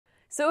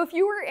So if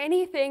you were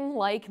anything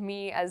like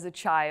me as a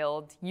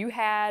child, you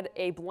had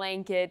a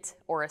blanket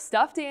or a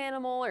stuffed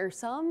animal or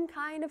some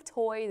kind of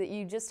toy that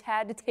you just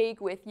had to take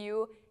with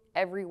you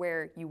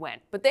everywhere you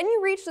went. But then you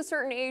reached a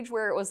certain age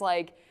where it was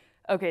like,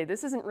 okay,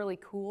 this isn't really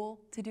cool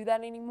to do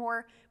that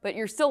anymore, but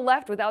you're still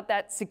left without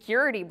that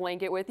security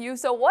blanket with you.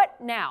 So what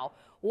now?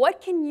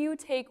 What can you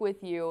take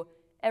with you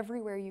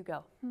everywhere you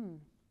go?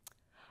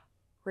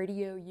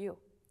 RadioU.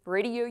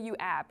 RadioU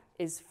app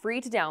is free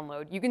to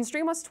download. You can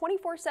stream us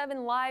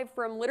 24/7 live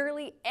from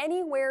literally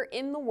anywhere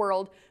in the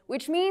world,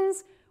 which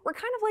means we're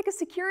kind of like a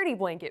security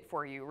blanket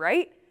for you,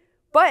 right?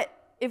 But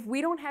if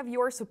we don't have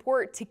your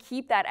support to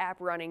keep that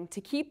app running, to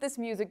keep this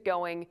music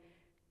going,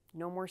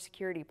 no more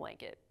security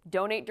blanket.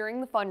 Donate during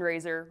the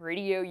fundraiser,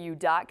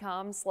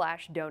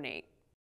 radiou.com/donate.